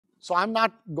So I'm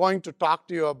not going to talk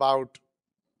to you about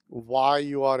why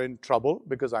you are in trouble,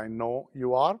 because I know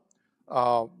you are.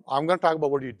 I'm going to talk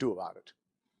about what you do about it,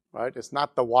 right? It's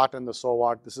not the what and the so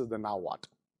what. This is the now what.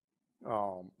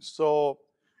 So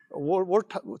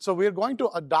we're going to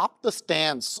adopt the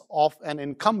stance of an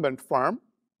incumbent firm,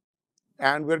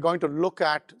 and we're going to look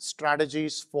at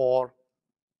strategies for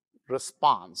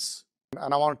response.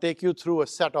 And I want to take you through a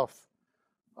set of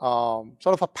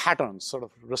sort of a patterns, sort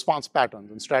of response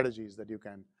patterns and strategies that you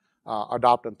can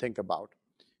adopt and think about.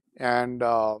 And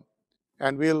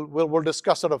we'll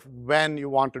discuss sort of when you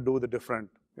want to do the different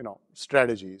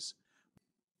strategies.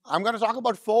 I'm going to talk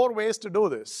about 4 ways to do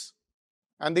this.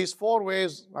 And these 4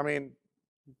 ways, I mean,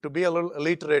 to be a little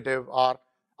alliterative, are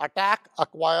attack,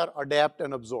 acquire, adapt,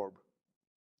 and absorb.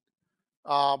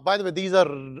 By the way, these are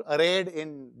arrayed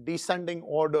in descending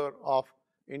order of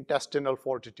intestinal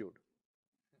fortitude,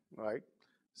 right?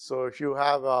 So if you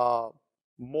have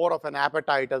more of an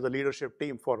appetite as a leadership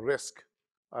team for risk,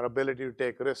 or ability to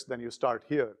take risks, then you start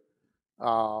here.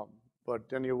 But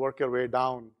then you work your way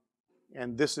down,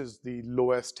 and this is the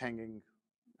lowest hanging.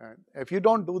 If you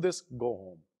don't do this, go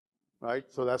home, right?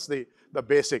 So that's the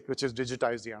basic, which is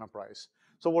digitize the enterprise.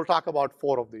 So we'll talk about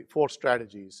 4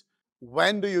 strategies.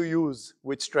 When do you use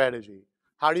which strategy?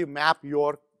 How do you map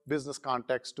your business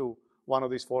context to one of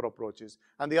these 4 approaches?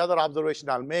 And the other observation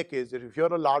I'll make is that if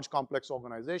you're a large, complex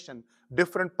organization,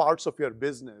 different parts of your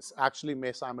business actually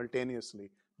may simultaneously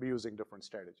be using different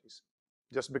strategies,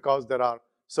 just because there are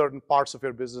certain parts of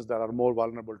your business that are more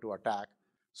vulnerable to attack.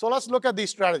 So let's look at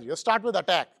these strategies. Let's start with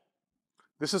attack.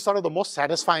 This is sort of the most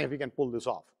satisfying if we can pull this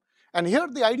off. And here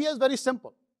the idea is very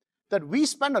simple, that we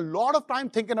spend a lot of time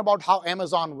thinking about how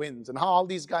Amazon wins and how all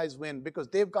these guys win, because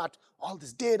they've got all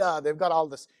this data, they've got all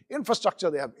this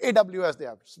infrastructure, they have AWS, they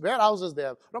have warehouses, they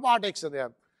have robotics, and they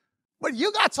have, but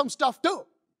you got some stuff too,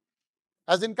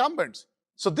 as incumbents.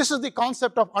 So this is the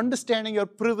concept of understanding your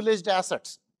privileged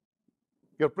assets.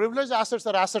 Your privileged assets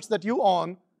are assets that you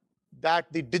own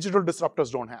that the digital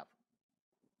disruptors don't have.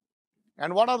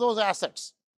 And what are those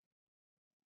assets?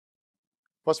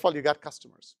 First of all, you got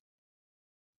customers.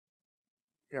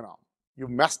 You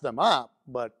messed them up,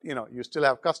 but you still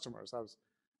have customers.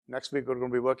 Next week we're going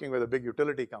to be working with a big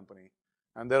utility company,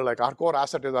 and they're like, our core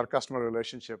asset is our customer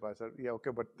relationship. I said, yeah,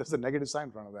 okay, but there's a negative sign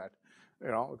in front of that,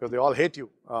 because they all hate you.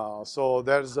 So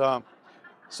there's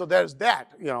that.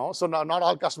 So now not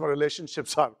all customer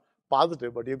relationships are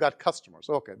positive, but you've got customers.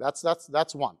 Okay,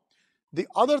 that's one. The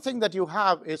other thing that you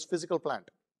have is physical plant.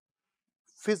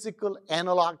 Physical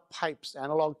analog pipes,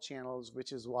 analog channels,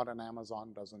 which is what an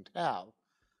Amazon doesn't have.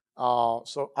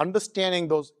 So understanding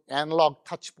those analog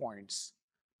touch points.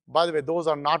 By the way, those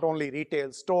are not only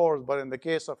retail stores, but in the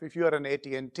case of if you're an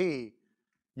AT&T,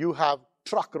 you have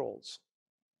truck rolls.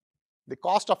 The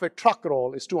cost of a truck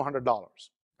roll is $200.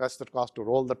 That's the cost to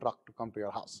roll the truck to come to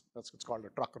your house. That's what's called a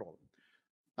truck roll.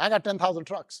 I got 10,000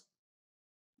 trucks.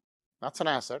 That's an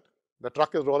asset. The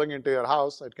truck is rolling into your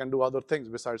house. It can do other things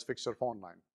besides fix your phone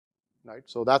line, right?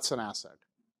 So that's an asset.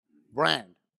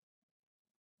 Brand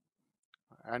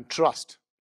and trust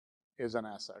is an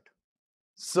asset.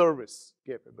 Service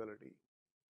capability,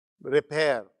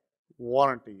 repair,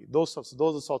 warranty, those are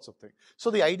sorts of things. So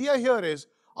the idea here is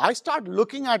I start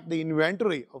looking at the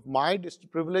inventory of my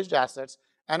privileged assets,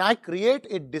 and I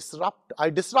disrupt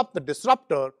the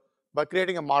disruptor by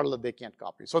creating a model that they can't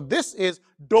copy. So this is,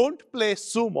 don't play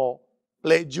sumo,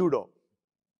 play judo.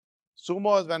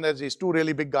 Sumo is when there's these 2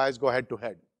 really big guys go head to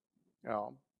head.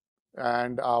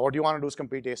 And what you want to do is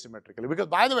compete asymmetrically. Because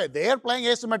by the way, they're playing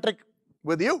asymmetric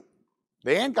with you.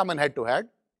 They ain't coming head to head.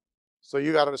 So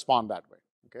you got to respond that way.